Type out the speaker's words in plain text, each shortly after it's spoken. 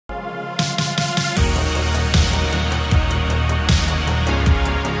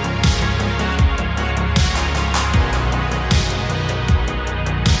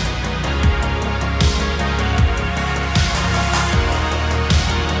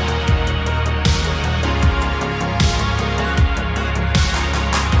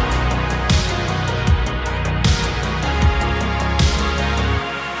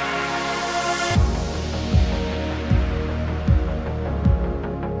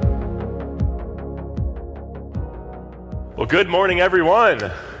Well, good morning, everyone.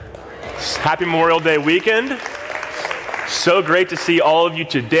 Happy Memorial Day weekend. So great to see all of you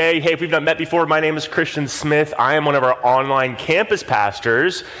today. Hey, if we've not met before, my name is Christian Smith. I am one of our online campus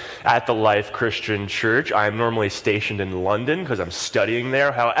pastors at the Life Christian Church. I am normally stationed in London because I'm studying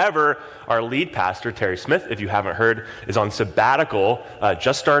there. However, our lead pastor, Terry Smith, if you haven't heard, is on sabbatical,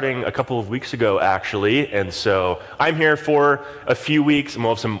 just starting a couple of weeks ago, actually. And so I'm here for a few weeks, and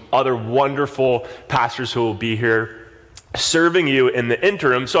we'll have some other wonderful pastors who will be here serving you in the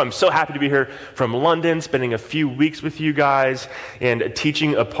interim. So I'm so happy to be here from London, spending a few weeks with you guys and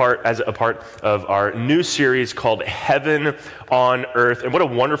teaching as a part of our new series called Heaven on Earth. And what a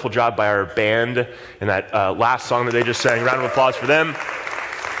wonderful job by our band in that last song that they just sang. Round of applause for them.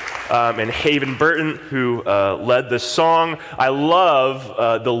 And Haven Burton, who led this song. I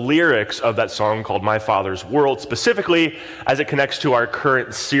love the lyrics of that song called My Father's World, specifically as it connects to our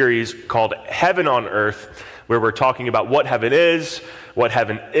current series called Heaven on Earth, where we're talking about what heaven is, what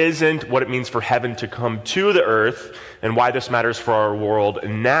heaven isn't, what it means for heaven to come to the earth, and why this matters for our world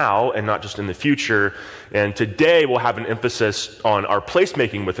now and not just in the future. And today we'll have an emphasis on our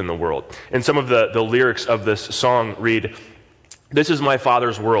placemaking within the world. And some of the lyrics of this song read, "This is my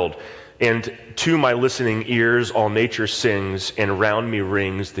Father's world, and to my listening ears all nature sings, and round me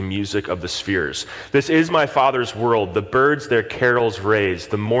rings the music of the spheres. This is my Father's world, the birds their carols raise,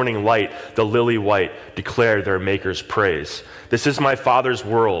 the morning light, the lily white, declare their Maker's praise. This is my Father's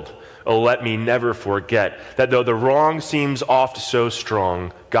world, oh let me never forget, that though the wrong seems oft so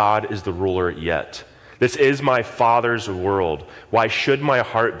strong, God is the ruler yet. This is my Father's world, why should my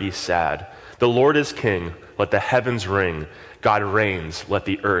heart be sad? The Lord is King, let the heavens ring, God reigns, let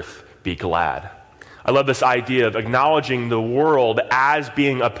the earth be glad." I love this idea of acknowledging the world as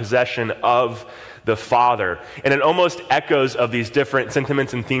being a possession of the Father. And it almost echoes of these different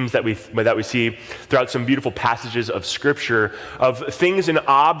sentiments and themes that we see throughout some beautiful passages of Scripture, of things and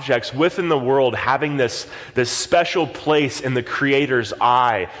objects within the world having this special place in the Creator's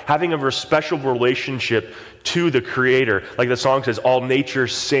eye, having a special relationship to the Creator. Like the song says, all nature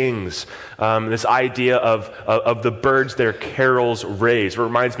sings. This idea of the birds their carols raise. It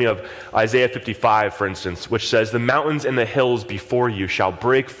reminds me of Isaiah 55, for instance, which says, "The mountains and the hills before you shall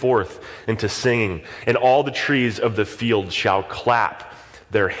break forth into singing, and all the trees of the field shall clap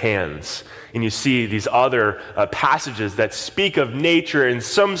their hands." And you see these other passages that speak of nature in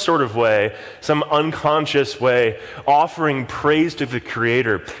some sort of way, some unconscious way, offering praise to the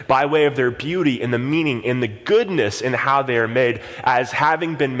Creator by way of their beauty and the meaning and the goodness in how they are made, as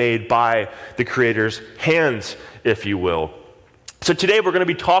having been made by the Creator's hands, if you will. So today we're going to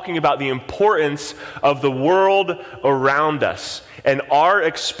be talking about the importance of the world around us and our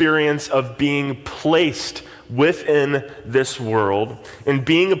experience of being placed within this world and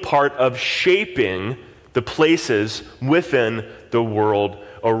being a part of shaping the places within the world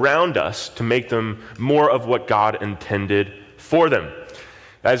around us to make them more of what God intended for them.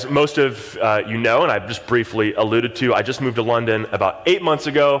 As most of you know, and I've just briefly alluded to, I just moved to London about 8 months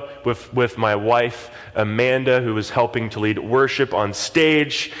ago with my wife, Amanda, who was helping to lead worship on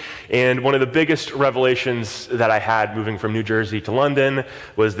stage. And one of the biggest revelations that I had moving from New Jersey to London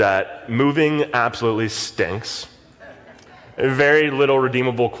was that moving absolutely stinks. Very little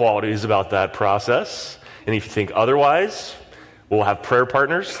redeemable qualities about that process. And if you think otherwise, we'll have prayer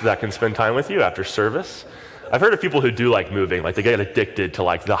partners that can spend time with you after service. I've heard of people who do like moving, like they get addicted to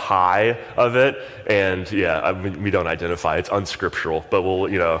like the high of it, and we don't identify, it's unscriptural, but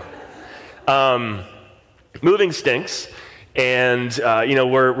moving stinks, and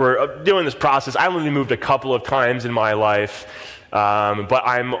we're doing this process. I've only moved a couple of times in my life, but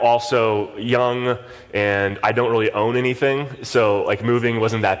I'm also young, and I don't really own anything, so like moving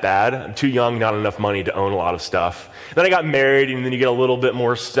wasn't that bad. I'm too young, not enough money to own a lot of stuff. Then I got married, and then you get a little bit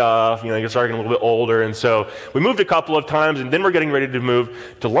more stuff, you start getting a little bit older, and so we moved a couple of times, and then we're getting ready to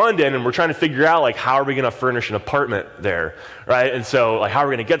move to London, and we're trying to figure out, like, how are we going to furnish an apartment there, right? And so, like, how are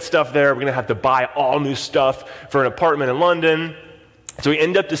we going to get stuff there? We're going to have to buy all new stuff for an apartment in London. So we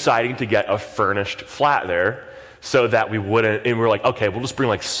end up deciding to get a furnished flat there, so that we wouldn't, and we're like, okay, we'll just bring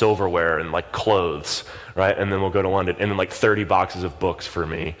like silverware and like clothes, right? And then we'll go to London, and then like 30 boxes of books for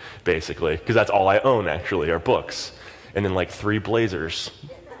me, basically, because that's all I own actually, are books. And then like 3 blazers.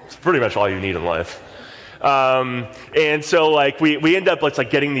 It's pretty much all you need in life. And so like we end up like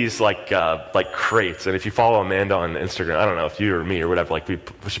getting these like crates, and if you follow Amanda on Instagram, I don't know if you or me or whatever, like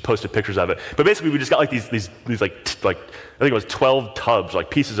she posted pictures of it, but basically we just got like these like I think it was 12 tubs, like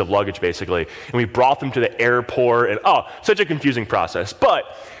pieces of luggage basically, and we brought them to the airport, and such a confusing process. But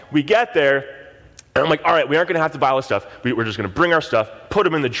we get there, And I'm like, all right, we aren't going to have to buy all this stuff. We're just going to bring our stuff, put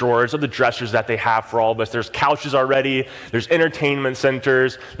them in the drawers of the dressers that they have for all of us. There's couches already. There's entertainment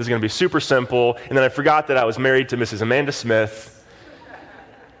centers. This is going to be super simple. And then I forgot that I was married to Mrs. Amanda Smith.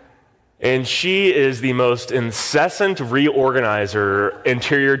 And she is the most incessant reorganizer,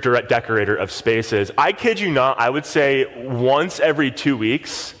 interior decorator of spaces. I kid you not, I would say once every 2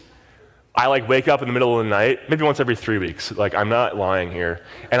 weeks, I wake up in the middle of the night, maybe once every 3 weeks, I'm not lying here,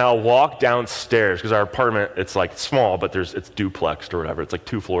 and I'll walk downstairs, because our apartment, it's small, but it's duplexed or whatever, it's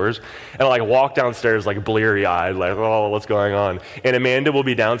 2 floors, and I'll walk downstairs bleary-eyed, oh, what's going on? And Amanda will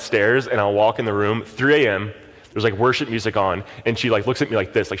be downstairs, and I'll walk in the room, 3 a.m., there's worship music on, and she looks at me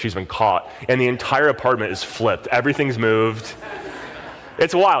like this, like she's been caught, and the entire apartment is flipped, everything's moved.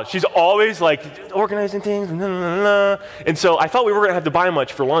 It's wild. She's always organizing things, and so I thought we were going to have to buy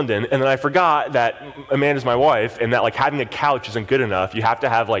much for London, and then I forgot that Amanda's my wife, and that having a couch isn't good enough. You have to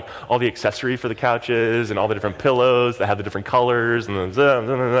have all the accessory for the couches and all the different pillows that have the different colors, and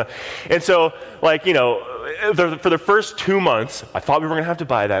so for the first 2 months, I thought we were going to have to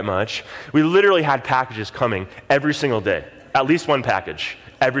buy that much. We literally had packages coming every single day, at least one package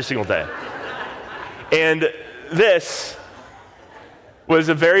every single day, and this was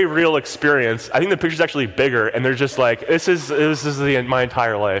a very real experience. I think the picture's actually bigger, and they're just this is my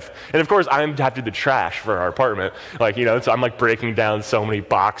entire life. And of course, I have to do the trash for our apartment. So I'm breaking down so many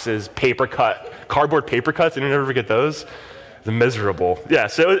boxes, cardboard paper cuts. I never forget those. It's miserable. Yeah.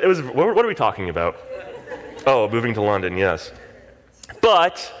 So it was. What are we talking about? Oh, moving to London. Yes.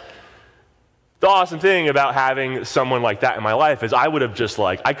 But the awesome thing about having someone like that in my life is I would have just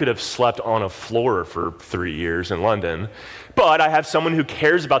I could have slept on a floor for 3 years in London, but I have someone who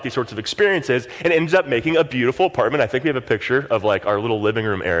cares about these sorts of experiences and ends up making a beautiful apartment. I think we have a picture of our little living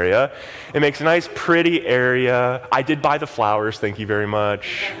room area. It makes a nice, pretty area. I did buy the flowers, thank you very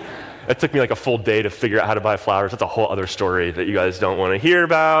much. It took me a full day to figure out how to buy flowers. That's a whole other story that you guys don't want to hear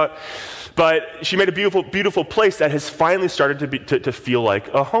about. But she made a beautiful, beautiful place that has finally started to feel like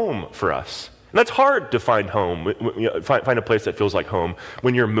a home for us. And that's hard to find home, find a place that feels like home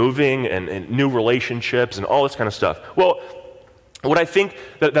when you're moving and new relationships and all this kind of stuff. Well, what I think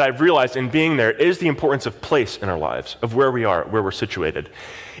that I've realized in being there is the importance of place in our lives, of where we are, where we're situated.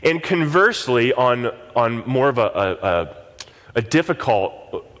 And conversely, on more of a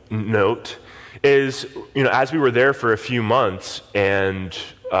difficult note, is, as we were there for a few months and,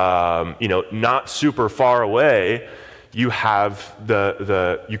 not super far away, you have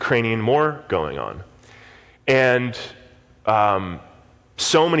the Ukrainian war going on. And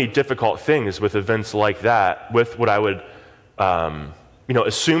so many difficult things with events like that, with what I would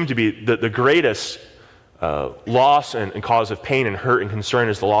assume to be the greatest loss and cause of pain and hurt and concern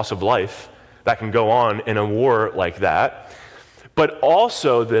is the loss of life that can go on in a war like that. But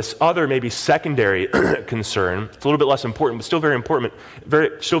also this other maybe secondary concern, it's a little bit less important, but still very important,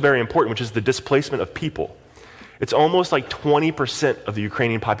 which is the displacement of people. It's almost 20% of the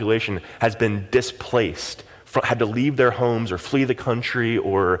Ukrainian population has been displaced, had to leave their homes or flee the country,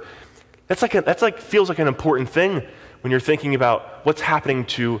 or feels like an important thing when you're thinking about what's happening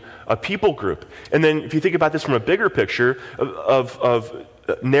to a people group. And then if you think about this from a bigger picture of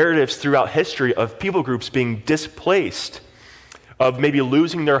narratives throughout history of people groups being displaced, of maybe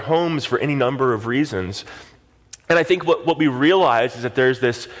losing their homes for any number of reasons. And I think what we realize is that there's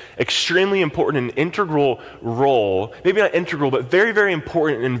this extremely important and integral role, maybe not integral, but very, very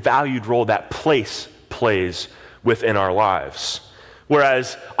important and valued role that place plays within our lives.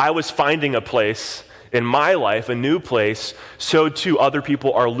 Whereas I was finding a place in my life, a new place, so too other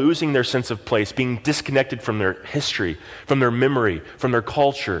people are losing their sense of place, being disconnected from their history, from their memory, from their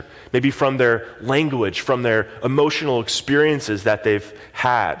culture, maybe from their language, from their emotional experiences that they've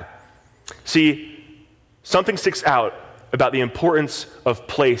had. See, something sticks out about the importance of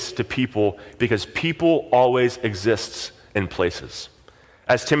place to people because people always exists in places.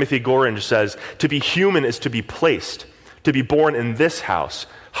 As Timothy Gorange says, to be human is to be placed, to be born in this house,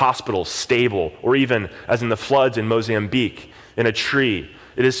 hospital, stable, or even, as in the floods in Mozambique, in a tree.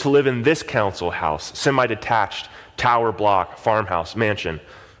 It is to live in this council house, semi-detached, tower block, farmhouse, mansion.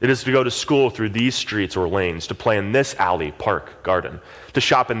 It is to go to school through these streets or lanes, to play in this alley, park, garden, to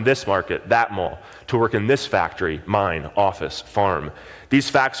shop in this market, that mall, to work in this factory, mine, office, farm. These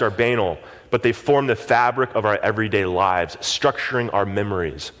facts are banal, but they form the fabric of our everyday lives, structuring our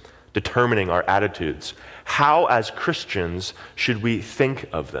memories, determining our attitudes. How, as Christians, should we think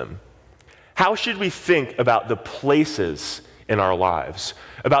of them? How should we think about the places in our lives,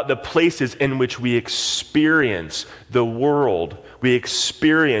 about the places in which we experience the world, we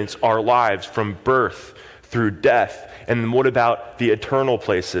experience our lives from birth through death, and what about the eternal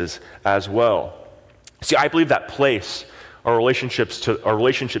places as well? See, I believe that place, our relationship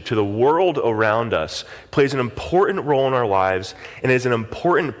to the world around us, plays an important role in our lives and is an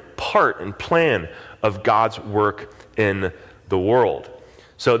important part and plan of God's work in the world.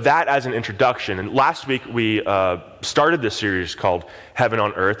 So that as an introduction. And last week we started this series called Heaven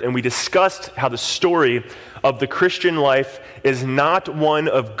on Earth, and we discussed how the story of the Christian life is not one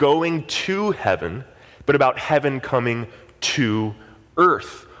of going to heaven, but about heaven coming to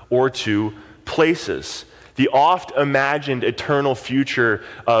earth or to places. The oft imagined eternal future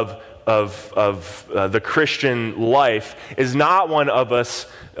of the Christian life is not one of us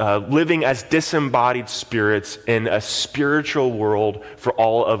living as disembodied spirits in a spiritual world for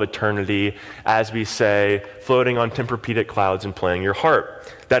all of eternity, as we say, floating on Tempur-Pedic clouds and playing your harp.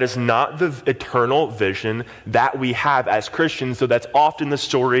 That is not the eternal vision that we have as Christians, though that's often the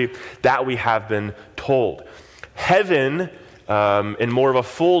story that we have been told. Heaven, in more of a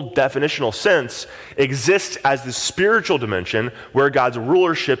full definitional sense, exists as the spiritual dimension where God's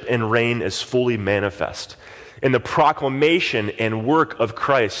rulership and reign is fully manifest. And the proclamation and work of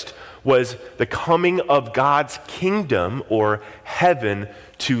Christ was the coming of God's kingdom or heaven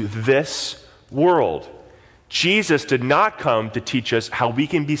to this world. Jesus did not come to teach us how we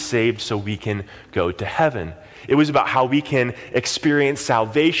can be saved so we can go to heaven. It was about how we can experience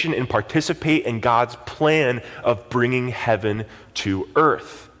salvation and participate in God's plan of bringing heaven to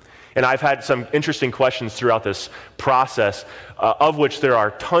earth. And I've had some interesting questions throughout this process, of which there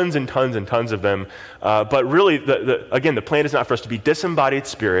are tons and tons and tons of them. But really, again, the plan is not for us to be disembodied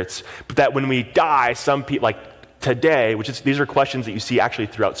spirits, but that when we die, some people, like today, these are questions that you see actually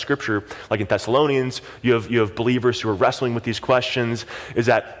throughout Scripture, like in Thessalonians, you have believers who are wrestling with these questions, is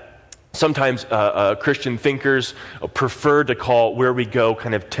that sometimes Christian thinkers prefer to call where we go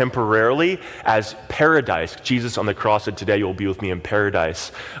kind of temporarily as paradise. Jesus on the cross said, "Today you will be with me in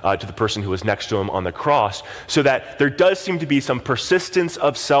paradise," to the person who was next to him on the cross. So that there does seem to be some persistence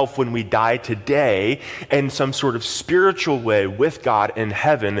of self when we die today in some sort of spiritual way with God in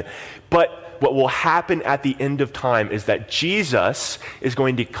heaven. But what will happen at the end of time is that Jesus is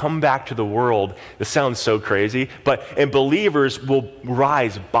going to come back to the world. This sounds so crazy, and believers will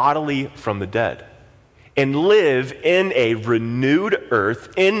rise bodily from the dead and live in a renewed earth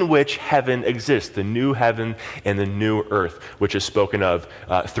in which heaven exists, the new heaven and the new earth, which is spoken of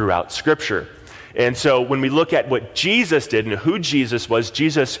throughout Scripture. And so when we look at what Jesus did and who Jesus was,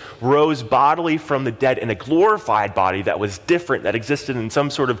 Jesus rose bodily from the dead in a glorified body that was different, that existed in some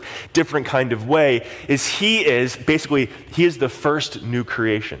sort of different kind of way, he is the first new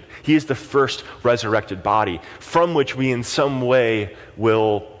creation. He is the first resurrected body from which we in some way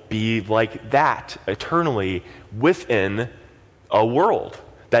will be like that eternally within a world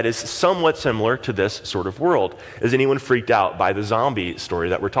that is somewhat similar to this sort of world. Is anyone freaked out by the zombie story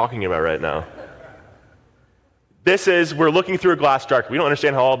that we're talking about right now? We're looking through a glass darkly. We don't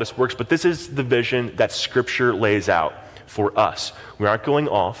understand how all this works, but this is the vision that Scripture lays out for us. We aren't going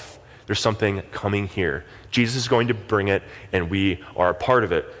off. There's something coming here. Jesus is going to bring it, and we are a part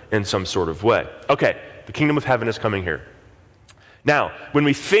of it in some sort of way. Okay, the kingdom of heaven is coming here. Now, when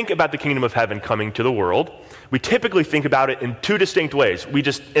we think about the kingdom of heaven coming to the world, we typically think about it in two distinct ways. We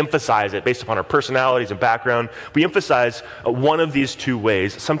just emphasize it based upon our personalities and background. We emphasize one of these two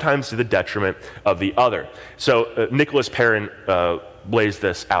ways, sometimes to the detriment of the other. So Nicholas Perrin lays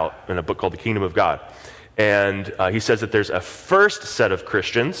this out in a book called The Kingdom of God. And he says that there's a first set of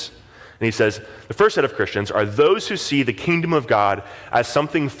Christians. And he says, the first set of Christians are those who see the kingdom of God as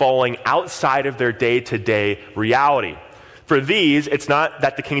something falling outside of their day-to-day reality. For these, it's not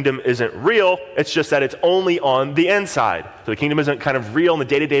that the kingdom isn't real, it's just that it's only on the inside. So the kingdom isn't kind of real in the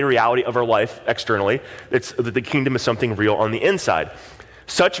day-to-day reality of our life externally. It's that the kingdom is something real on the inside.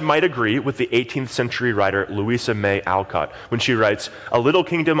 Such might agree with the 18th century writer Louisa May Alcott when she writes, "A little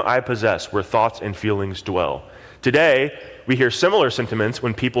kingdom I possess where thoughts and feelings dwell." Today, we hear similar sentiments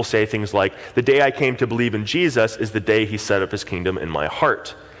when people say things like, "The day I came to believe in Jesus is the day he set up his kingdom in my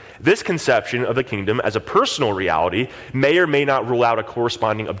heart." This conception of the kingdom as a personal reality may or may not rule out a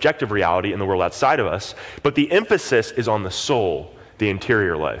corresponding objective reality in the world outside of us, but the emphasis is on the soul, the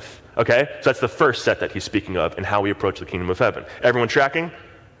interior life. Okay? So that's the first set that he's speaking of and how we approach the kingdom of heaven. Everyone tracking?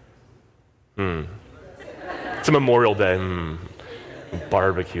 It's a Memorial Day.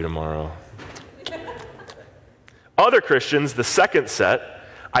 Barbecue tomorrow. Other Christians, the second set,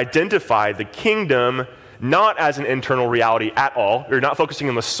 identify the kingdom not as an internal reality at all. You're not focusing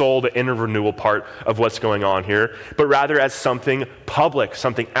on the soul, the inner renewal part of what's going on here, but rather as something public,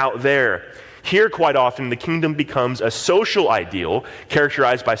 something out there. Here, quite often, the kingdom becomes a social ideal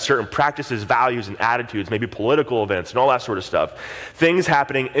characterized by certain practices, values, and attitudes, maybe political events and all that sort of stuff. Things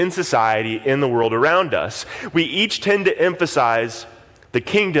happening in society, in the world around us. We each tend to emphasize the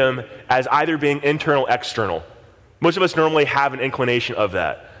kingdom as either being internal, external. Most of us normally have an inclination of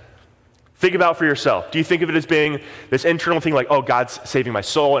that. Think about for yourself. Do you think of it as being this internal thing like, oh, God's saving my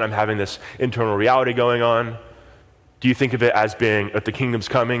soul and I'm having this internal reality going on? Do you think of it as being, if the kingdom's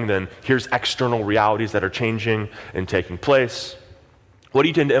coming, then here's external realities that are changing and taking place? What do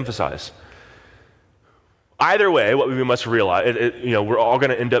you tend to emphasize? Either way, what we must realize, we're all going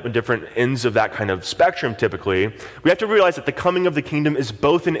to end up in different ends of that kind of spectrum typically. We have to realize that the coming of the kingdom is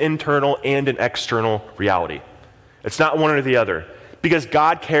both an internal and an external reality. It's not one or the other, because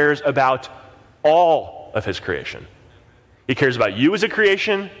God cares about all of his creation. He cares about you as a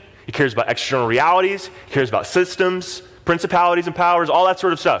creation. He cares about external realities. He cares about systems, principalities and powers, all that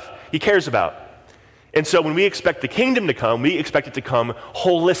sort of stuff. He cares about. And so when we expect the kingdom to come, we expect it to come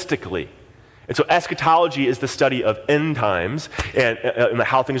holistically. And so eschatology is the study of end times and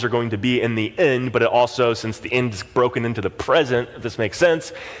how things are going to be in the end, but it also, since the end is broken into the present, if this makes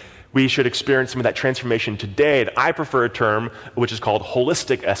sense, we should experience some of that transformation today. And I prefer a term which is called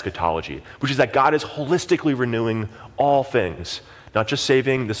holistic eschatology, which is that God is holistically renewing all things, not just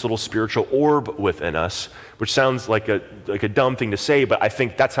saving this little spiritual orb within us, which sounds like a dumb thing to say, but I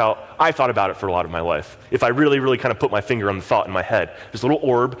think that's how I thought about it for a lot of my life. If I really, really kind of put my finger on the thought in my head, this little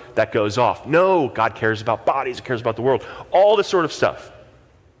orb that goes off. No, God cares about bodies, he cares about the world, all this sort of stuff.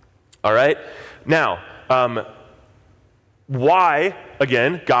 All right? Now, why,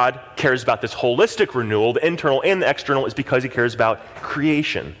 again, God cares about this holistic renewal, the internal and the external, is because he cares about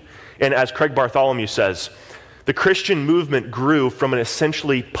creation. And as Craig Bartholomew says, the Christian movement grew from an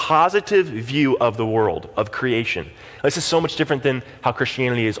essentially positive view of the world, of creation. This is so much different than how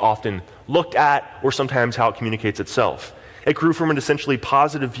Christianity is often looked at or sometimes how it communicates itself. It grew from an essentially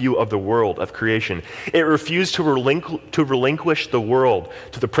positive view of the world, of creation. It refused to relinquish the world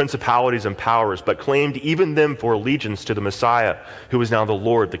to the principalities and powers, but claimed even them for allegiance to the Messiah, who is now the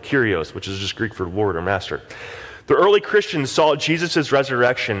Lord, the Kyrios, which is just Greek for Lord or Master. The early Christians saw Jesus'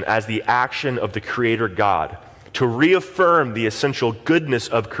 resurrection as the action of the Creator God, to reaffirm the essential goodness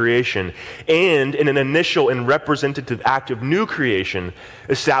of creation, and in an initial and representative act of new creation,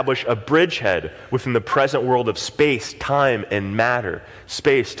 establish a bridgehead within the present world of space, time, and matter.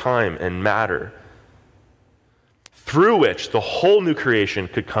 Space, time, and matter. Through which the whole new creation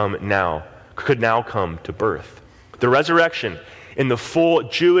could now come to birth. The resurrection, in the full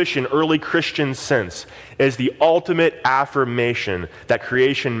Jewish and early Christian sense, is the ultimate affirmation that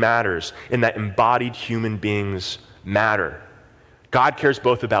creation matters and that embodied human beings matter. God cares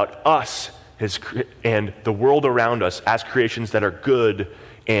both about us and the world around us as creations that are good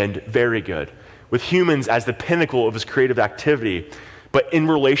and very good, with humans as the pinnacle of his creative activity, but in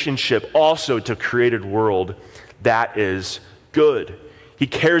relationship also to a created world that is good. He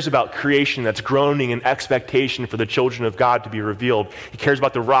cares about creation that's groaning in expectation for the children of God to be revealed. He cares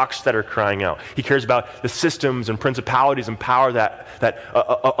about the rocks that are crying out. He cares about the systems and principalities and power that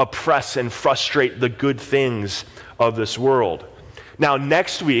oppress and frustrate the good things of this world. Now,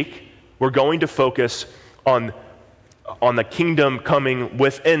 next week, we're going to focus on the kingdom coming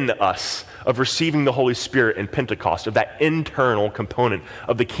within us, of receiving the Holy Spirit in Pentecost, of that internal component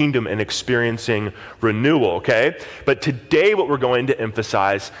of the kingdom and experiencing renewal, okay? But today what we're going to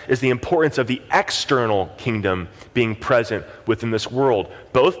emphasize is the importance of the external kingdom being present within this world.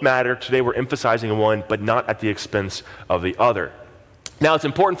 Both matter. Today we're emphasizing one, but not at the expense of the other. Now, it's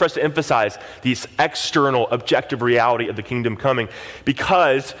important for us to emphasize this external, objective reality of the kingdom coming,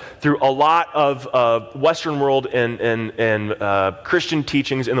 because through a lot of Western world and Christian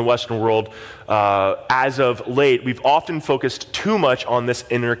teachings in the Western world, as of late, we've often focused too much on this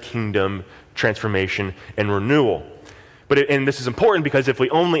inner kingdom transformation and renewal. And this is important because if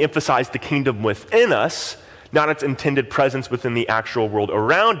we only emphasize the kingdom within us, not its intended presence within the actual world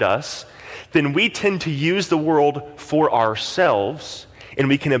around us, then we tend to use the world for ourselves, and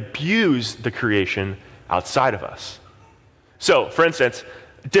we can abuse the creation outside of us. So, for instance,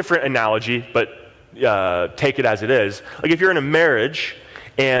 different analogy, but take it as it is. Like if you're in a marriage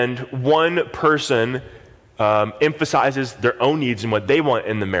and one person emphasizes their own needs and what they want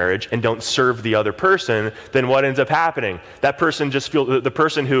in the marriage and don't serve the other person, then what ends up happening? That person just feels, the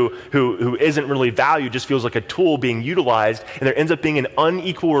person who isn't really valued just feels like a tool being utilized, and there ends up being an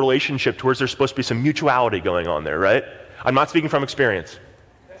unequal relationship towards there's supposed to be some mutuality going on there, right? I'm not speaking from experience.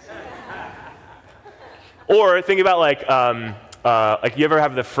 Or think about like you ever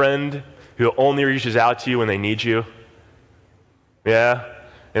have the friend who only reaches out to you when they need you? Yeah?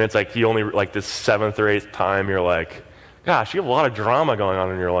 And it's like you only, like this 7th or 8th time, you're like, gosh, you have a lot of drama going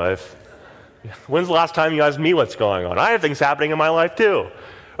on in your life. When's the last time you asked me what's going on? I have things happening in my life too.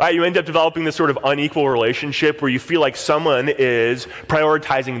 Right, you end up developing this sort of unequal relationship where you feel like someone is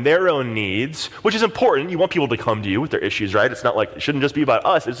prioritizing their own needs, which is important. You want people to come to you with their issues, right? It's not like, it shouldn't just be about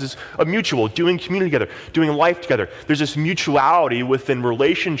us. This is a mutual, doing community together, doing life together. There's this mutuality within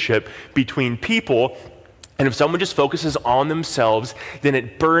relationship between people. And if someone just focuses on themselves, then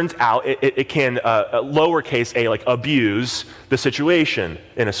it burns out. It can, lowercase a, like abuse the situation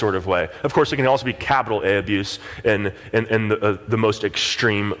in a sort of way. Of course, it can also be capital A abuse in the most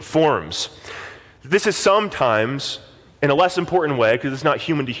extreme forms. This is sometimes in a less important way because it's not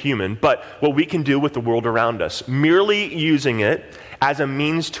human to human, but what we can do with the world around us, merely using it as a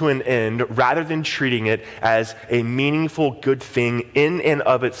means to an end rather than treating it as a meaningful good thing in and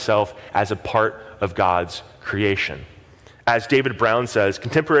of itself as a part of God's creation. As David Brown says,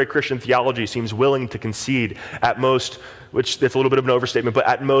 contemporary Christian theology seems willing to concede at most, which that's a little bit of an overstatement, but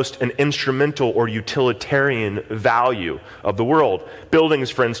at most an instrumental or utilitarian value of the world. Buildings,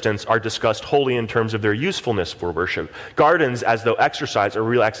 for instance, are discussed wholly in terms of their usefulness for worship. Gardens, as though exercise or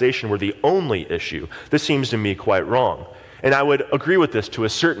relaxation were the only issue. This seems to me quite wrong. And I would agree with this to a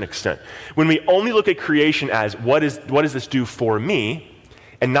certain extent. When we only look at creation as what does this do for me,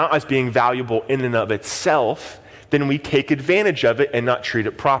 and not as being valuable in and of itself, then we take advantage of it and not treat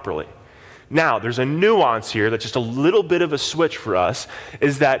it properly. Now, there's a nuance here that's just a little bit of a switch for us,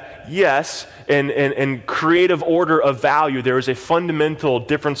 is that yes, in creative order of value, there is a fundamental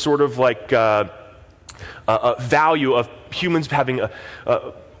different sort of like value of humans having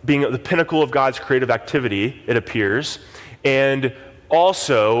being the pinnacle of God's creative activity, it appears, and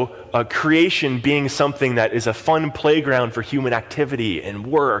also creation being something that is a fun playground for human activity and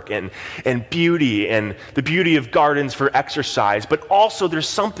work and beauty and the beauty of gardens for exercise. But also there's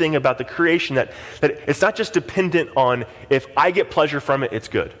something about the creation that it's not just dependent on if I get pleasure from it, it's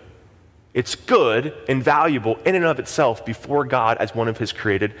good. It's good and valuable in and of itself before God as one of his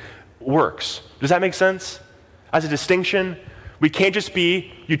created works. Does that make sense? As a distinction, we can't just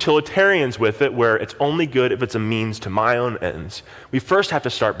be utilitarians with it where it's only good if it's a means to my own ends. We first have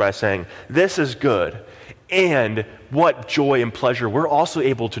to start by saying, this is good, and what joy and pleasure we're also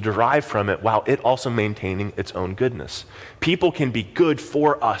able to derive from it while it also maintaining its own goodness. People can be good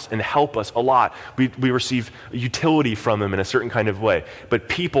for us and help us a lot. We receive utility from them in a certain kind of way, but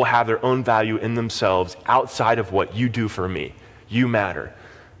people have their own value in themselves outside of what you do for me. You matter.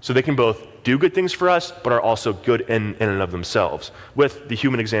 So they can both do good things for us, but are also good in and of themselves, with the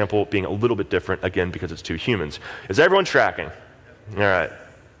human example being a little bit different, again, because it's two humans. Is everyone tracking? All right.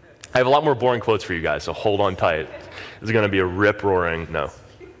 I have a lot more boring quotes for you guys, so hold on tight. This is going to be a rip-roaring, no.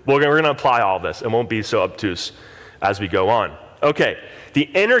 We're going to apply all this. It won't be so obtuse as we go on. Okay, the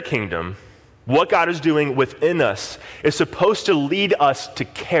inner kingdom, what God is doing within us, is supposed to lead us to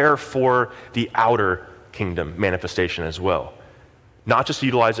care for the outer kingdom manifestation as well. Not just to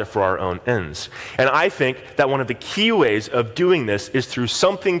utilize it for our own ends. And I think that one of the key ways of doing this is through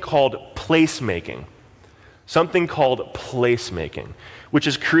something called placemaking. Something called placemaking, which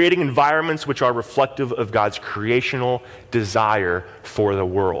is creating environments which are reflective of God's creational desire for the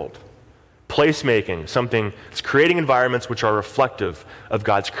world. Placemaking, something that's creating environments which are reflective of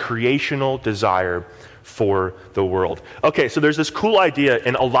God's creational desire for the world. Okay, so there's this cool idea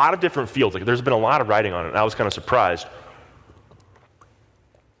in a lot of different fields. Like, there's been a lot of writing on it, and I was kind of surprised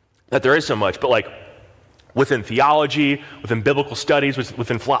that there is so much, but like within theology, within biblical studies,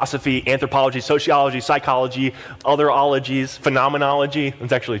 within philosophy, anthropology, sociology, psychology, other ologies, phenomenology,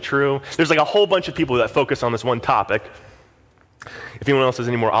 that's actually true. There's like a whole bunch of people that focus on this one topic. If anyone else has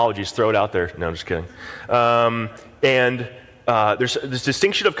any more ologies, throw it out there. No, I'm just kidding. There's this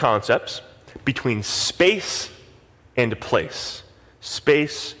distinction of concepts between space and place.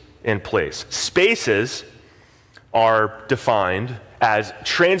 Space and place. Spaces are defined as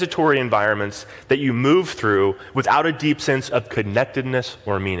transitory environments that you move through without a deep sense of connectedness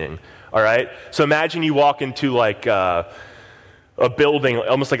or meaning, all right? So imagine you walk into like a building,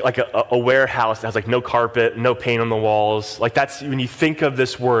 almost like a warehouse that has like no carpet, no paint on the walls. Like that's, when you think of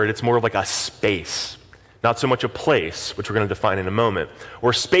this word, it's more of like a space, not so much a place, which we're going to define in a moment.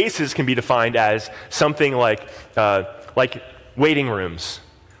 Or spaces can be defined as something like waiting rooms.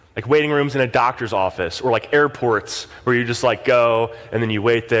 Like waiting rooms in a doctor's office, or like airports where you just like go and then you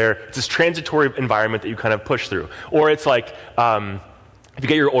wait there. It's this transitory environment that you kind of push through. Or it's like if you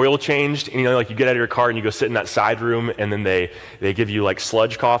get your oil changed and like you get out of your car and you go sit in that side room and then they give you like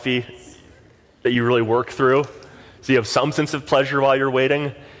sludge coffee that you really work through. So you have some sense of pleasure while you're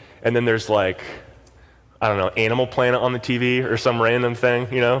waiting. And then there's like I don't know, Animal Planet on the TV or some random thing,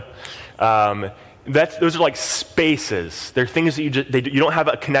 you know? Those are like spaces. They're things that you don't have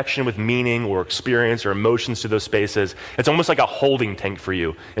a connection with meaning or experience or emotions to those spaces. It's almost like a holding tank for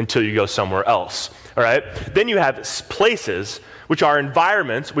you until you go somewhere else, all right? Then you have places, which are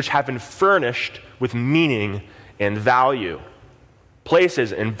environments which have been furnished with meaning and value.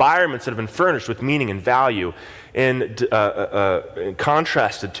 Places, environments that have been furnished with meaning and value and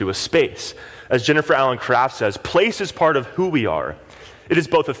contrasted to a space. As Jennifer Allen Kraft says, place is part of who we are. It is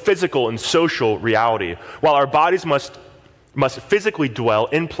both a physical and social reality. While our bodies must physically dwell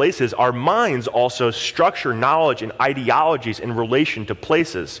in places, our minds also structure knowledge and ideologies in relation to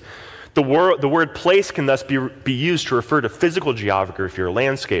places. The word place can thus be used to refer to physical geography or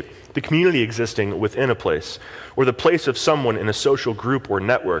landscape, the community existing within a place, or the place of someone in a social group or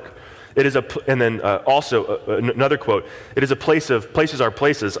network. It is another quote, it is places are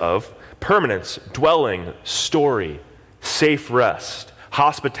places of permanence, dwelling, story, safe rest,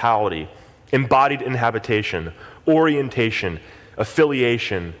 hospitality, embodied inhabitation, orientation,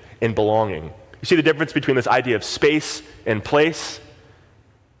 affiliation, and belonging. You see the difference between this idea of space and place?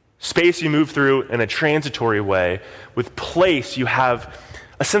 Space you move through in a transitory way. With place, you have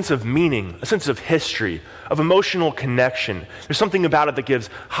a sense of meaning, a sense of history, of emotional connection. There's something about it that gives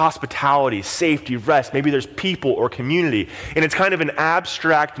hospitality, safety, rest. Maybe there's people or community. And it's kind of an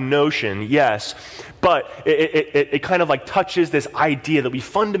abstract notion, yes, but it kind of like touches this idea that we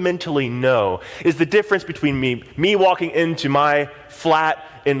fundamentally know is the difference between me walking into my flat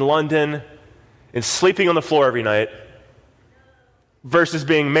in London and sleeping on the floor every night versus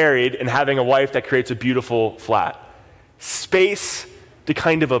being married and having a wife that creates a beautiful flat. Space to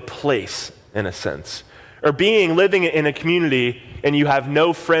kind of a place, in a sense. Or living in a community and you have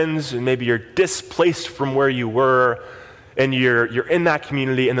no friends and maybe you're displaced from where you were and you're in that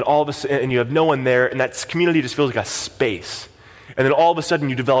community and then all of a sudden and you have no one there and that community just feels like a space. And then all of a sudden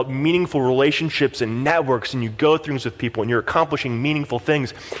you develop meaningful relationships and networks and you go through things with people and you're accomplishing meaningful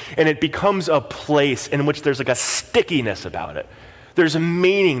things and it becomes a place in which there's like a stickiness about it. There's a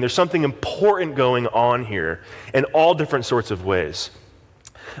meaning, there's something important going on here in all different sorts of ways.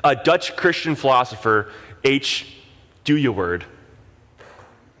 A Dutch Christian philosopher, H. Dooyeweerd,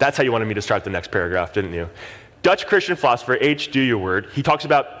 that's how you wanted me to start the next paragraph, didn't you? Dutch Christian philosopher H. Dooyeweerd, he talks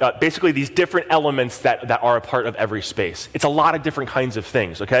about basically these different elements that are a part of every space. It's a lot of different kinds of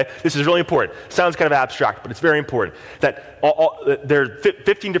things, okay? This is really important. Sounds kind of abstract, but it's very important. That there are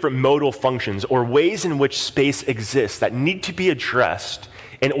 15 different modal functions or ways in which space exists that need to be addressed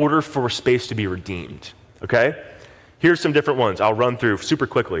in order for space to be redeemed, okay? Here's some different ones I'll run through super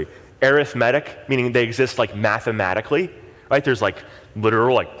quickly. Arithmetic, meaning they exist like mathematically, right? There's like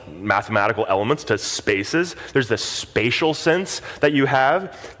literal like mathematical elements to spaces. There's the spatial sense that you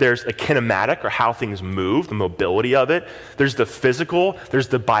have. There's a kinematic or how things move, the mobility of it. There's the physical. There's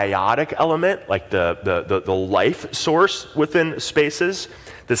the biotic element, like the life source within spaces.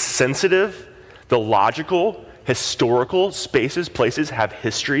 The sensitive, the logical, historical spaces, places have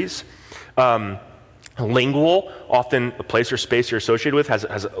histories. Lingual, often a place or space you're associated with has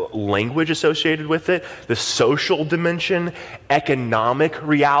a language associated with it. The social dimension, economic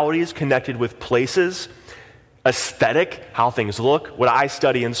realities connected with places. Aesthetic, how things look. What I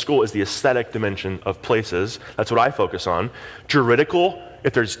study in school is the aesthetic dimension of places. That's what I focus on. Juridical,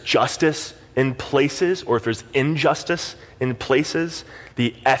 if there's justice in places or if there's injustice in places.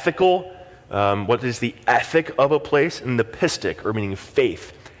 The ethical, what is the ethic of a place? And the pistic, or meaning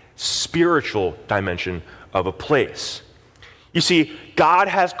faith. Spiritual dimension of a place. You see, God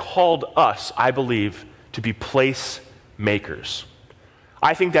has called us, I believe, to be place makers.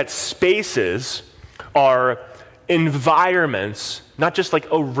 I think that spaces are environments, not just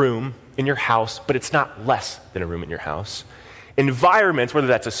like a room in your house, but it's not less than a room in your house. Environments, whether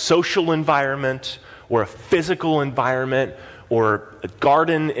that's a social environment or a physical environment or a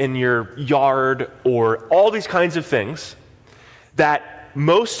garden in your yard or all these kinds of things that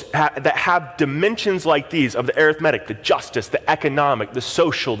that have dimensions like these of the arithmetic, the justice, the economic, the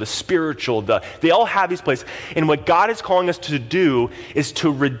social, the spiritual, they all have these places. And what God is calling us to do is to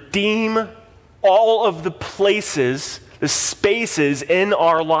redeem all of the places, the spaces in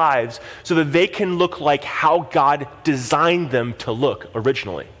our lives so that they can look like how God designed them to look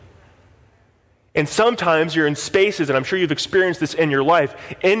originally. And sometimes you're in spaces, and I'm sure you've experienced this in your life,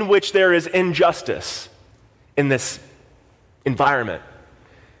 in which there is injustice in this environment.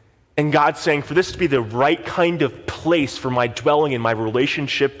 And God's saying, for this to be the right kind of place for my dwelling and my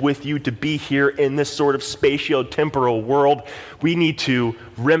relationship with you to be here in this sort of spatio-temporal world, we need to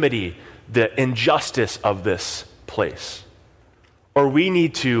remedy the injustice of this place. Or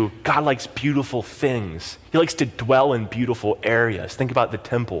God likes beautiful things. He likes to dwell in beautiful areas. Think about the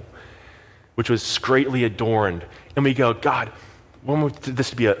temple, which was greatly adorned. And we go, God, we want this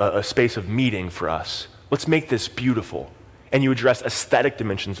to be a space of meeting for us. Let's make this beautiful. And you address aesthetic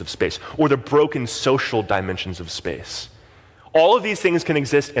dimensions of space or the broken social dimensions of space. All of these things can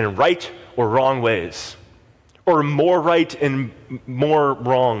exist in right or wrong ways, or more right and more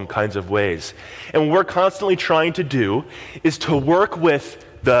wrong kinds of ways. And what we're constantly trying to do is to work with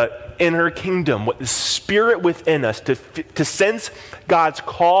the inner kingdom, what the Spirit within us, to sense God's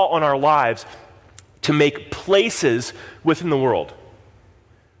call on our lives to make places within the world.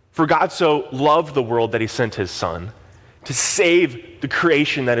 For God so loved the world that he sent his Son to save the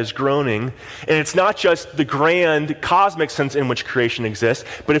creation that is groaning. And it's not just the grand cosmic sense in which creation exists,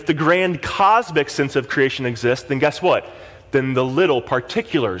 but if the grand cosmic sense of creation exists, then guess what? Then the little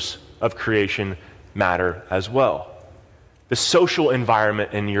particulars of creation matter as well. The social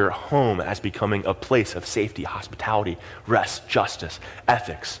environment in your home as becoming a place of safety, hospitality, rest, justice,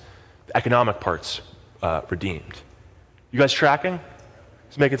 ethics, the economic parts redeemed. You guys tracking?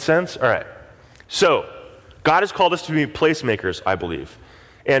 Is it making sense? All right. So, God has called us to be placemakers, I believe.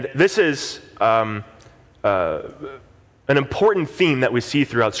 And this is an important theme that we see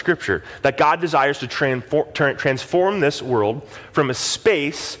throughout Scripture, that God desires to transform this world from a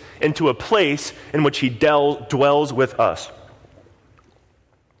space into a place in which he dwells with us.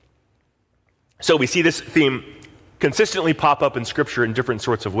 So we see this theme consistently pop up in Scripture in different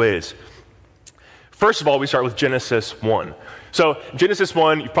sorts of ways. First of all, we start with Genesis 1. So Genesis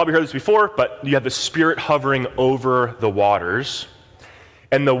 1, you've probably heard this before, but you have the Spirit hovering over the waters.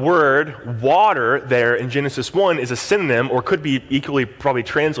 And the word water there in Genesis 1 is a synonym, or could be equally probably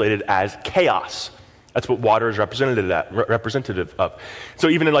translated as chaos. That's what water is representative of. So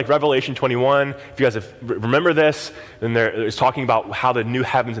even in like Revelation 21, if you guys remember this, then it's talking about how the new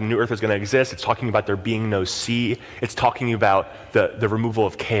heavens and new earth is going to exist. It's talking about there being no sea. It's talking about the removal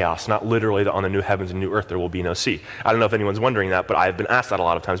of chaos, not literally that on the new heavens and new earth there will be no sea. I don't know if anyone's wondering that, but I've been asked that a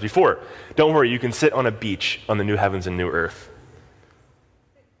lot of times before. Don't worry, you can sit on a beach on the new heavens and new earth.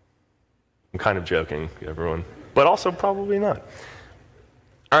 I'm kind of joking, everyone, but also probably not.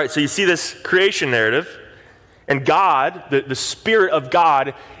 All right, so you see this creation narrative, and God, the Spirit of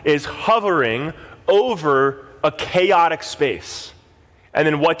God, is hovering over a chaotic space. And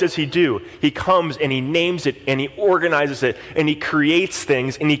then what does he do? He comes and he names it, and he organizes it, and he creates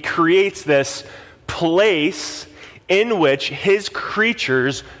things, and he creates this place in which his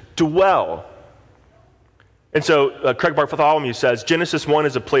creatures dwell. And so Craig Bartholomew says, Genesis 1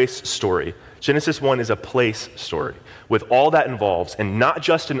 is a place story. Genesis 1 is a place story with all that involves, and not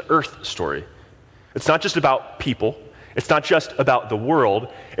just an earth story. It's not just about people. It's not just about the world.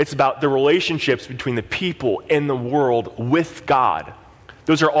 It's about the relationships between the people and the world with God.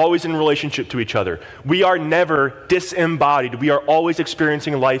 Those are always in relationship to each other. We are never disembodied. We are always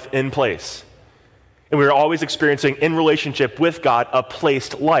experiencing life in place. And we are always experiencing, in relationship with God, a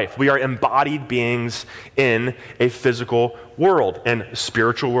placed life. We are embodied beings in a physical world and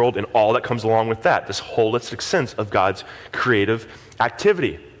spiritual world and all that comes along with that, this holistic sense of God's creative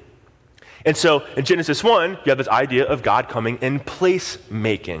activity. And so in Genesis 1, you have this idea of God coming in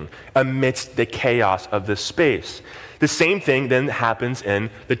placemaking amidst the chaos of this space. The same thing then happens in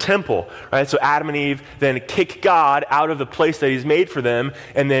the temple, right? So Adam and Eve then kick God out of the place that he's made for them,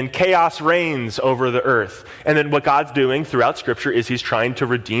 and then chaos reigns over the earth. And then what God's doing throughout Scripture is he's trying to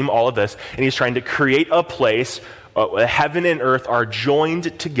redeem all of this, and he's trying to create a place, heaven and earth are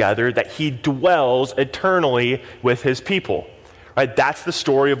joined together, that he dwells eternally with his people. Right? That's the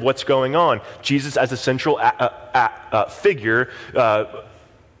story of what's going on. Jesus as a central figure,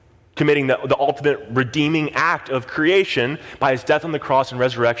 committing the ultimate redeeming act of creation by his death on the cross and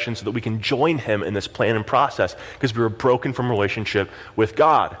resurrection so that we can join him in this plan and process because we were broken from relationship with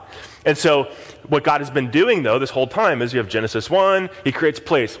God. And so what God has been doing, though, this whole time is you have Genesis 1, he creates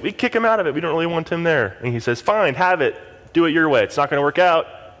place. We kick him out of it. We don't really want him there. And he says, fine, have it. Do it your way. It's not going to work out.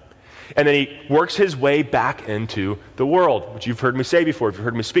 And then he works his way back into the world, which you've heard me say before if you've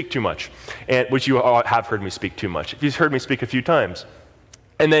heard me speak too much, and which you have heard me speak too much, if you've heard me speak a few times.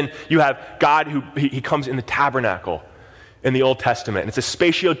 And then you have God who he comes in the tabernacle in the Old Testament. And it's a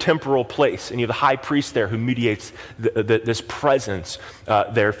spatio-temporal place. And you have the high priest there who mediates this presence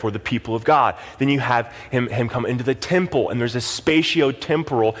there for the people of God. Then you have him come into the temple. And there's this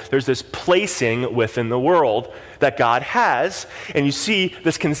spatio-temporal, there's this placing within the world that God has. And you see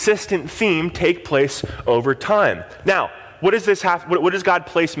this consistent theme take place over time. Now, what does God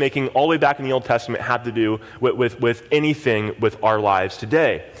placemaking all the way back in the Old Testament have to do with anything with our lives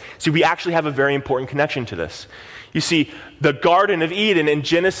today? See, we actually have a very important connection to this. You see, the Garden of Eden in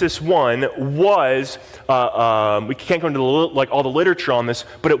Genesis 1 was, we can't go into all the literature on this,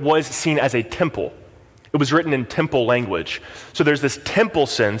 but it was seen as a temple. It was written in temple language. So there's this temple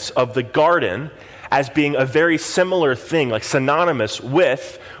sense of the garden as being a very similar thing, like synonymous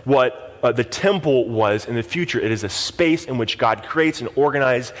with what the temple was in the future. It is a space in which God creates and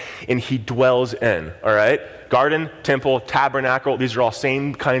organizes, and he dwells in, all right? Garden, temple, tabernacle, these are all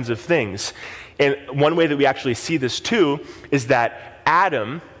same kinds of things. And one way that we actually see this too is that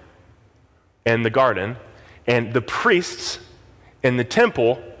Adam in the garden and the priests in the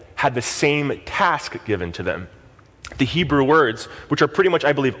temple had the same task given to them. The Hebrew words, which are pretty much,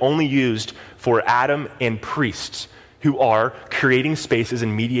 I believe, only used for Adam and priests, who are creating spaces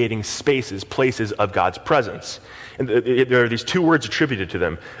and mediating spaces, places of God's presence. And there are these two words attributed to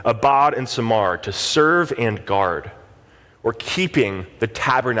them, abad and samar, to serve and guard, or keeping the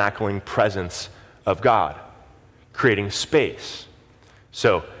tabernacling presence of God, creating space.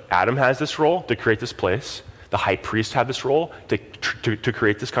 So Adam has this role to create this place. The high priest had this role to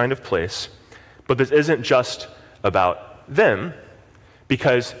create this kind of place. But this isn't just about them,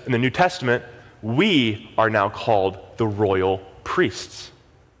 because in the New Testament, we are now called the royal priests.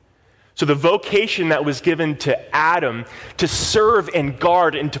 So the vocation that was given to Adam to serve and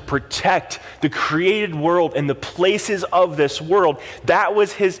guard and to protect the created world and the places of this world, that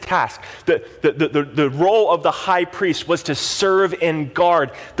was his task. The role of the high priest was to serve and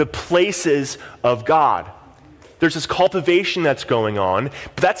guard the places of God. There's this cultivation that's going on,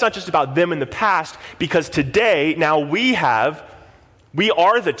 but that's not just about them in the past, because today, now we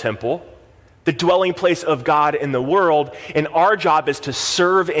are the temple, the dwelling place of God in the world, and our job is to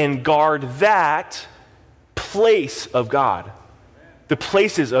serve and guard that place of God, the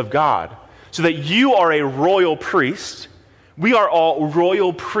places of God, so that you are a royal priest. We are all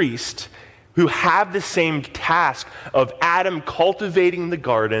royal priests who have the same task of Adam cultivating the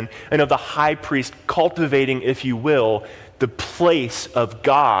garden and of the high priest cultivating, if you will, the place of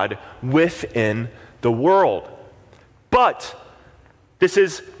God within the world. But this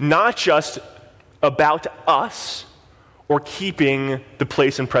is not just about us or keeping the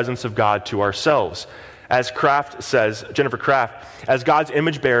place and presence of God to ourselves. As Kraft says, Jennifer Kraft, as God's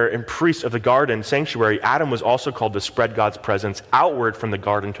image bearer and priest of the garden sanctuary, Adam was also called to spread God's presence outward from the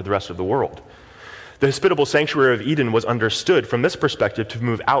garden to the rest of the world. The hospitable sanctuary of Eden was understood from this perspective to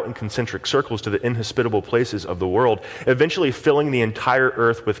move out in concentric circles to the inhospitable places of the world, eventually filling the entire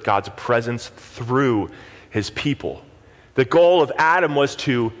earth with God's presence through his people. The goal of Adam was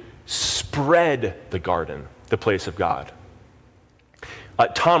to spread the garden, the place of God.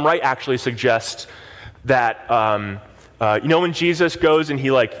 Tom Wright actually suggests that, when Jesus goes and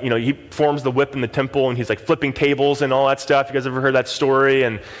he forms the whip in the temple and he's like flipping tables and all that stuff. You guys ever heard that story?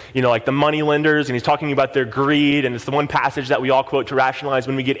 And, like the money lenders, and he's talking about their greed, and it's the one passage that we all quote to rationalize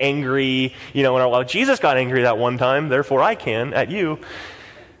when we get angry, Jesus got angry that one time, therefore I can at you.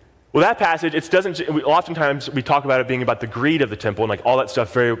 Well, that passage, oftentimes we talk about it being about the greed of the temple, and like all that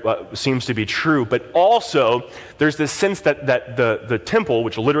stuff seems to be true, but also there's this sense that the temple,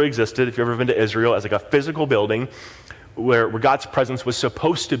 which literally existed, if you've ever been to Israel, as like a physical building where God's presence was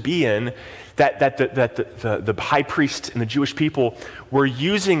supposed to be in, that the high priest and the Jewish people were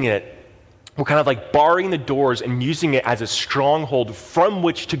using it, were kind of like barring the doors and using it as a stronghold from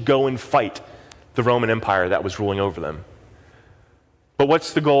which to go and fight the Roman Empire that was ruling over them. But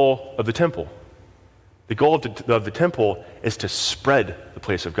what's the goal of the temple? The goal of the temple is to spread the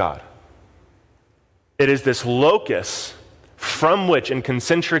place of God. It is this locus from which, in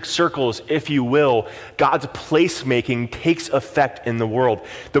concentric circles, if you will, God's placemaking takes effect in the world.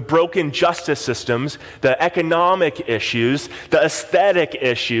 The broken justice systems, the economic issues, the aesthetic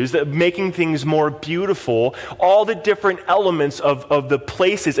issues, the making things more beautiful, all the different elements of the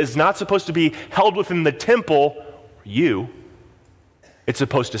places is not supposed to be held within the temple, It's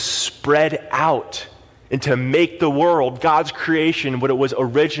supposed to spread out and to make the world, God's creation, what it was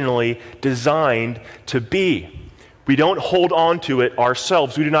originally designed to be. We don't hold on to it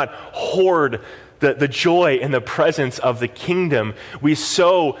ourselves. We do not hoard the joy and the presence of the kingdom. We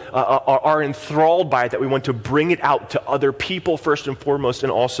so are enthralled by it that we want to bring it out to other people first and foremost,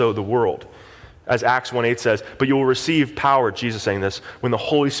 and also the world. As Acts 1:8 says, but you will receive power, Jesus saying this, when the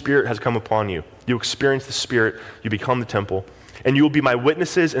Holy Spirit has come upon you. You experience the Spirit, you become the temple. And you will be my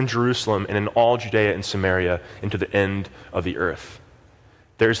witnesses in Jerusalem and in all Judea and Samaria and to the end of the earth.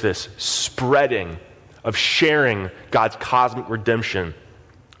 There's this spreading of sharing God's cosmic redemption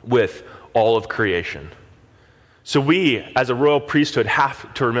with all of creation. So we, as a royal priesthood,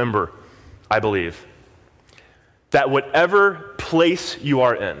 have to remember, I believe, that whatever place you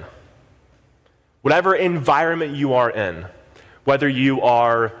are in, Whatever environment you are in, whether you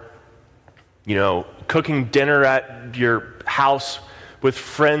are, cooking dinner at your house with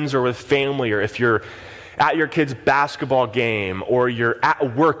friends or with family, or if you're at your kid's basketball game, or you're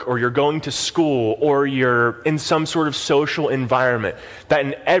at work, or you're going to school, or you're in some sort of social environment, that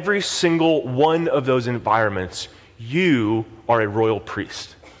in every single one of those environments, you are a royal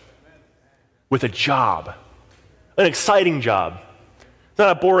priest with a job, an exciting job. It's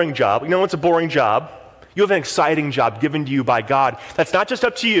not a boring job. You know what's a boring job? You have an exciting job given to you by God. That's not just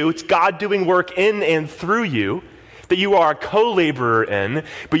up to you. It's God doing work in and through you that you are a co-laborer in,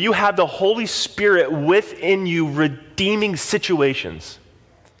 but you have the Holy Spirit within you redeeming situations.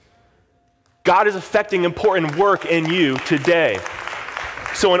 God is effecting important work in you today.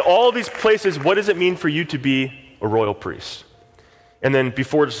 So in all of these places, what does it mean for you to be a royal priest? And then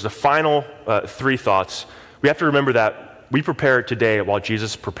before just the final three thoughts, we have to remember that we prepare today while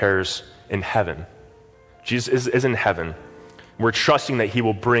Jesus prepares in heaven. Jesus is in heaven. We're trusting that he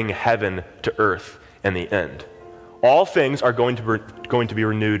will bring heaven to earth in the end. All things are going to be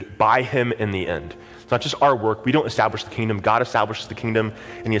renewed by him in the end. It's not just our work. We don't establish the kingdom. God establishes the kingdom,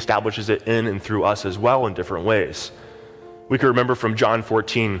 and he establishes it in and through us as well in different ways. We can remember from John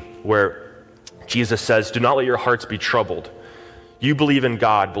 14 where Jesus says, "Do not let your hearts be troubled. You believe in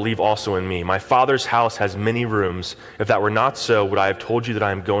God, believe also in me. My Father's house has many rooms. If that were not so, would I have told you that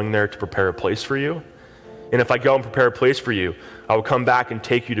I am going there to prepare a place for you? And if I go and prepare a place for you, I will come back and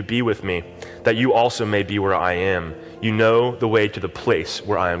take you to be with me, that you also may be where I am. You know the way to the place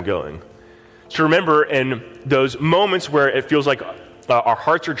where I am going." So remember, in those moments where it feels like our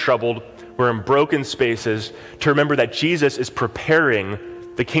hearts are troubled, we're in broken spaces, to remember that Jesus is preparing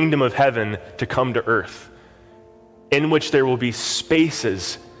the kingdom of heaven to come to earth, in which there will be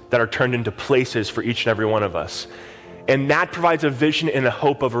spaces that are turned into places for each and every one of us. And that provides a vision and a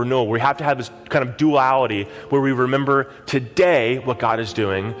hope of renewal. We have to have this kind of duality where we remember today what God is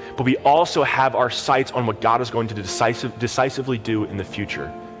doing, but we also have our sights on what God is going to decisively do in the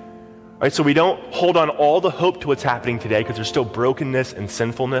future. All right, so we don't hold on all the hope to what's happening today because there's still brokenness and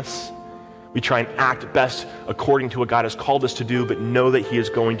sinfulness. We try and act best according to what God has called us to do, but know that he is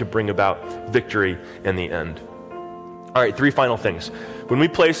going to bring about victory in the end. All right, three final things. When we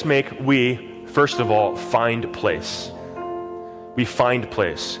place make, we first of all, find place. We find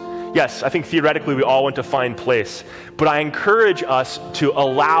place. Yes, I think theoretically we all want to find place, but I encourage us to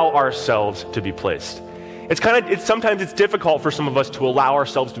allow ourselves to be placed. Sometimes it's difficult for some of us to allow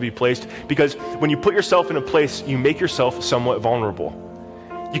ourselves to be placed because when you put yourself in a place, you make yourself somewhat vulnerable.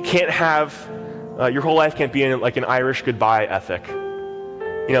 You can't have, your whole life can't be in like an Irish goodbye ethic.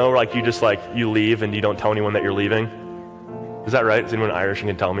 Like you leave and you don't tell anyone that you're leaving. Is that right? Is anyone Irish and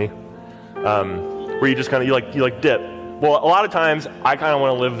can tell me? Where you just kind of, you dip. Well, a lot of times I kind of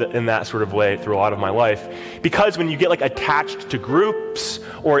want to live in that sort of way through a lot of my life, because when you get attached to groups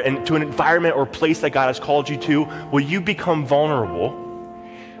or to an environment or place that God has called you to, well, you become vulnerable,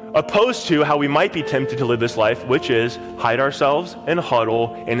 opposed to how we might be tempted to live this life, which is hide ourselves and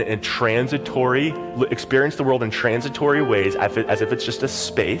huddle and experience the world in transitory ways as if it's just a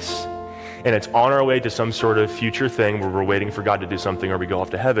space. And it's on our way to some sort of future thing where we're waiting for God to do something or we go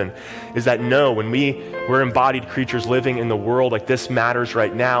off to heaven, is that no, when we're embodied creatures living in the world, this matters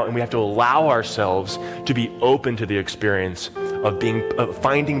right now, and we have to allow ourselves to be open to the experience of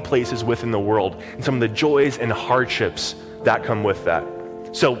finding places within the world and some of the joys and hardships that come with that.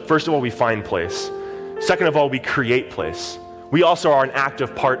 So first of all, we find place. Second of all, we create place. We also are an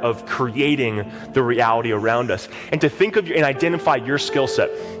active part of creating the reality around us. And to think of and identify your skill set.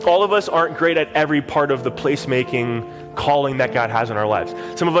 All of us aren't great at every part of the placemaking calling that God has in our lives.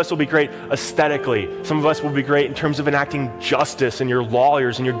 Some of us will be great aesthetically. Some of us will be great in terms of enacting justice, and you're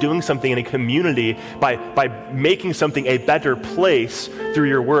lawyers and you're doing something in a community by making something a better place through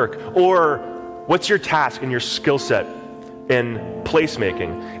your work. Or what's your task and your skill set in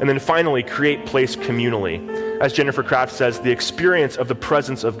placemaking? And then finally, create place communally. As Jennifer Kraft says, the experience of the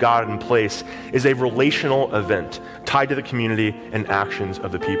presence of God in place is a relational event tied to the community and actions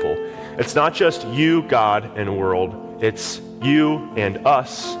of the people. It's not just you, God, and world. It's you and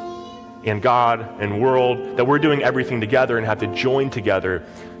us and God and world, that we're doing everything together and have to join together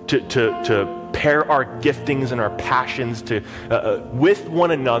to pair our giftings and our passions with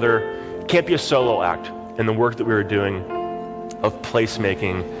one another. It can't be a solo act in the work that we are doing of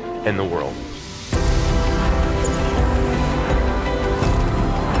placemaking in the world.